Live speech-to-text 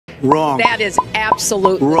Wrong. That is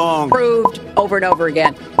absolutely Wrong. proved over and over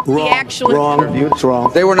again. Wrong. He actually Wrong. It's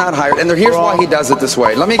wrong. They were not hired, and here's why he does it this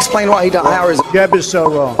way. Let me explain why he hires. Jeb is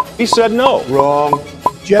so wrong. He said no. Wrong.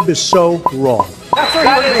 Jeb is so wrong.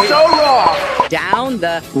 That is so wrong. down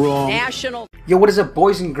the Wrong. national. Yo, what is up,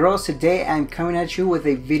 boys and girls? Today I'm coming at you with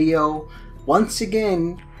a video once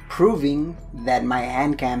again proving that my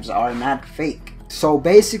hand cams are not fake. So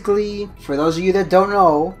basically, for those of you that don't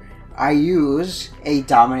know, I use a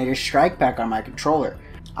Dominator Strikepack on my controller.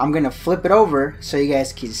 I'm gonna flip it over so you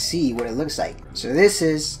guys can see what it looks like. So this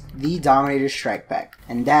is the Dominator Strikepack,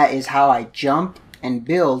 and that is how I jump and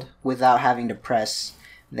build without having to press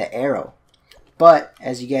the arrow. But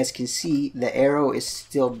as you guys can see, the arrow is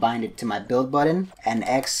still binded to my build button and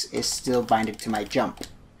X is still binded to my jump.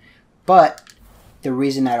 But the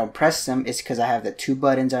reason I don't press them is because I have the two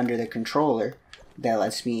buttons under the controller that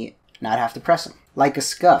lets me not have to press them. Like a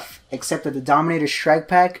scuff, except that the Dominator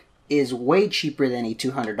Strikepack is way cheaper than a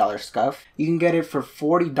 $200 scuff. You can get it for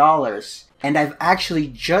 $40. And I've actually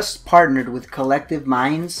just partnered with Collective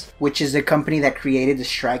Minds, which is the company that created the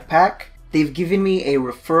Strikepack. They've given me a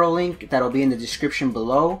referral link that'll be in the description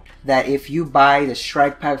below, that if you buy the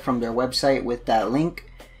Strikepack from their website with that link,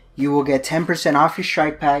 you will get 10% off your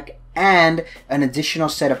Strikepack and an additional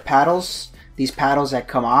set of paddles. These paddles that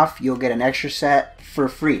come off, you'll get an extra set for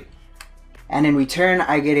free. And in return,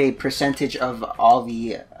 I get a percentage of all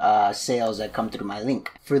the sales that come through my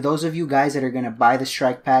link. For those of you guys that are going to buy the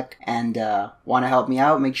Strikepack and want to help me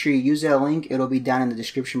out, make sure you use that link. It'll be down in the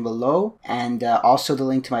description below. And also the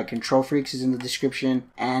link to my Kontrol Freeks is in the description.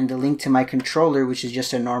 And the link to my controller, which is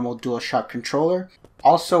just a normal Dualshock controller.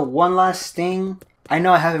 Also, one last thing. I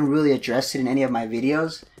know I haven't really addressed it in any of my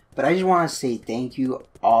videos, but I just want to say thank you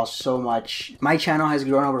all so much. My channel has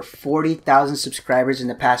grown over 40,000 subscribers in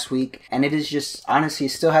the past week, and it is just, honestly, it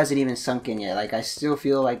still hasn't even sunk in yet. Like, I still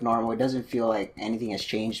feel like normal. It doesn't feel like anything has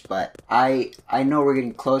changed, but I know we're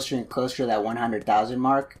getting closer and closer to that 100,000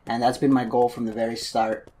 mark, and that's been my goal from the very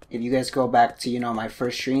start. If you guys go back to, my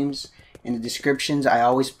first streams, in the descriptions, I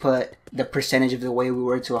always put the percentage of the way we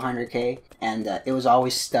were to 100K, and it was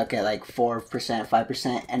always stuck at like 4%,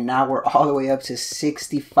 5%, and now we're all the way up to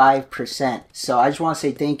 65%. So I just want to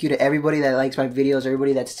say thank you to everybody that likes my videos,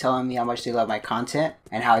 everybody that's telling me how much they love my content,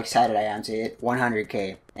 and how excited I am to hit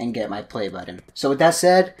 100K and get my play button. So with that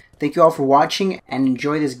said, thank you all for watching, and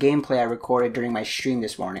enjoy this gameplay I recorded during my stream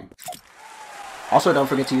this morning. Also, don't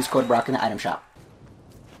forget to use code BROCK in the item shop.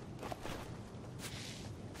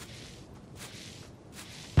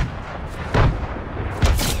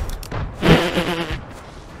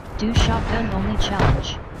 Do shotgun only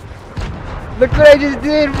challenge. Look what I just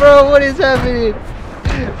did, bro! What is happening?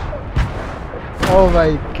 Oh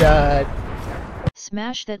my god.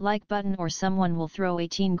 Smash that like button or someone will throw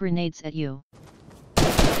 18 grenades at you.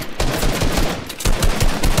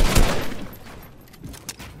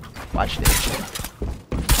 Watch this.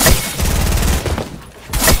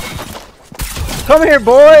 Come here,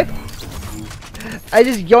 boy! I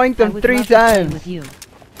just yoinked him 3 times. With you.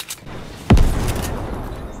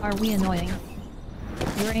 Are we annoying?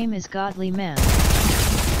 Your aim is godly, man.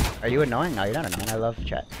 Are you annoying? No, you're not annoying. I love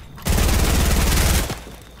chat.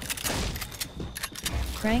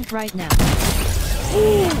 Crank right now.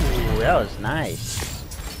 Ooh, that was nice.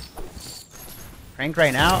 Crank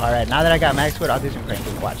right now? Alright, now that I got max wood, I'll do some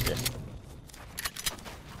cranking. Watch this.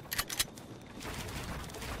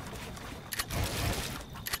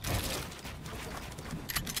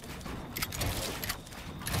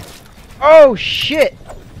 Oh shit!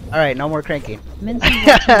 Alright, no more cranking.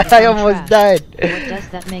 I almost died. What does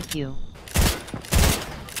that make you?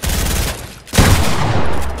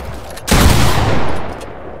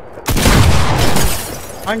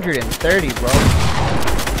 $130, bro.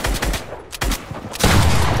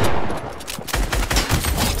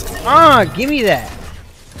 Ah, give me that.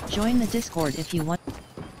 Join the Discord if you want.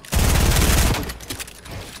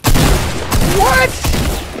 What?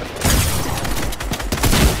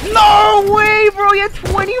 No way, bro! He had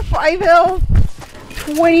 25 health,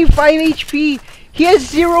 25 HP. He has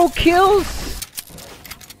 0 kills.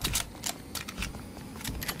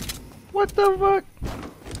 What the fuck?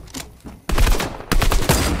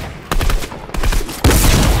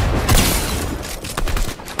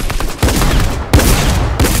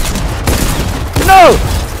 No!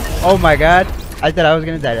 Oh my god! I thought I was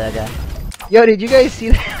gonna die to that guy. Yo, did you guys see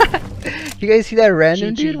that? You guys see that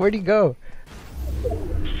random dude? Where'd he go?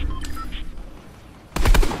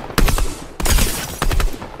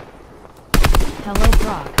 Hello,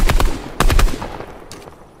 Brock.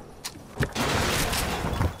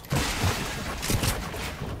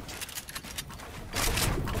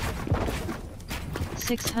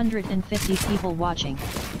 650 people watching.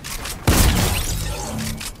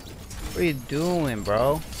 What are you doing,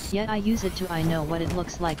 bro? Yet I use it to I know what it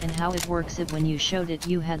looks like and how it works. It when you showed it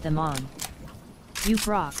you had them on. You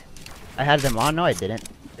Brock. I had them on? No, I didn't.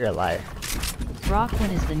 You're a liar. Brock, when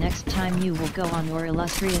is the next time you will go on your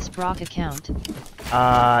illustrious Brock account?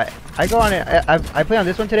 I go on it. I play on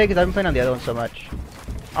this one today because I've been playing on the other one so much.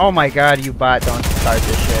 Oh my god, you bot, don't start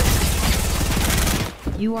this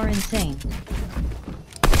shit. You are insane.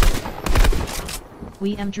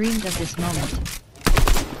 We am dreamed of this moment.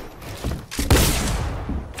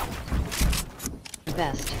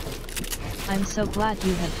 Best. I'm so glad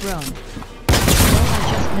you have grown. Oh,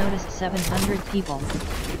 I just noticed 700 people.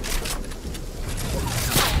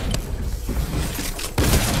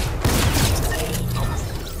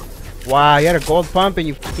 Wow, you had a gold pump and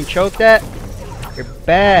you fucking choked that? You're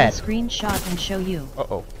bad. I'll screenshot and show you.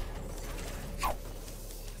 Uh-oh.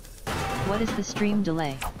 What is the stream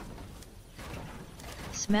delay?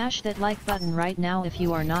 Smash that like button right now if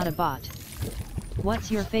you are not a bot.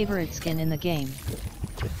 What's your favorite skin in the game?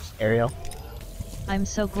 Ariel. I'm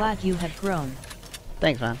so glad you have grown.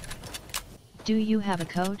 Thanks, man. Do you have a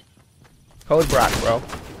code? Code Brock, bro.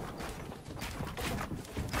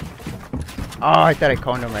 Oh, I thought I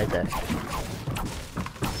coned him right there.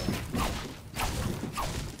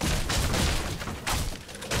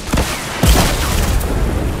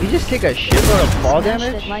 You just take a shitload of fall Smash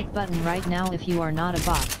damage? that like button right now if you are not a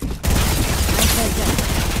bot. I said that.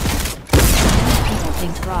 People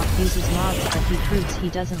think Brock uses mods, but he proves he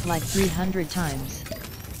doesn't like 300 times.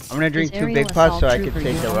 I'm gonna drink Is 2 Aerial big pots so Assault I can Trooper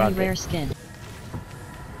take your the only rocket. rare skin?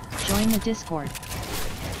 Join the Discord.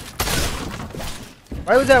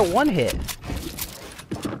 Why was that one hit?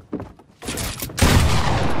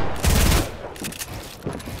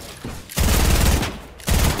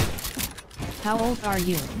 How old are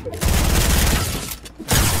you?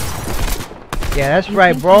 Yeah, that's You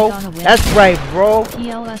right, think bro. you're gonna win? That's right, bro.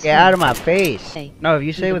 TLS Get out of my face. Hey, No, if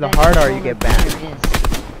you say who with the a best hard R, you controller get banned. player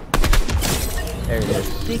is. There it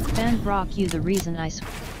is. Big fan Brock, you the reason I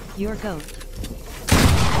your goat.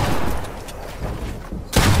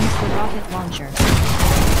 Use the rocket launcher.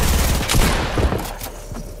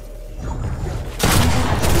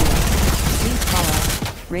 Please follow.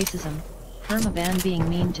 Racism. Permaban being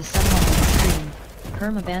mean to someone on the stream.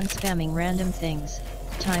 Permaban spamming random things.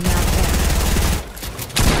 Time out ban.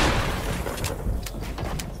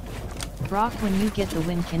 Brock, when you get the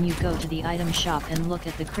win, can you go to the item shop and look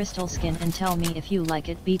at the crystal skin and tell me if you like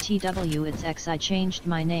it? BTW, it's X, I changed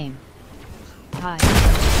my name. Hi.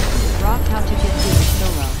 Brock, how to get through the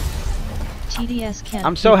solo. TDS can't.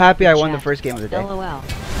 I'm so happy I won the first game of the day. LOL.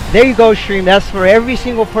 There you go, stream. That's for every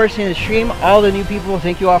single person in the stream. All the new people,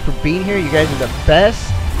 thank you all for being here. You guys are the best.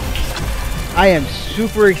 I am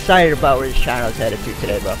super excited about where this channel is headed to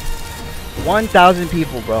today, bro. 1,000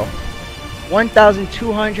 people, bro.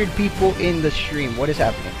 1,200 people in the stream. What is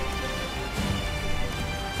happening?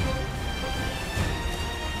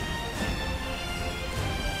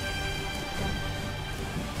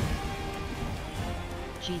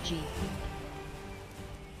 GG.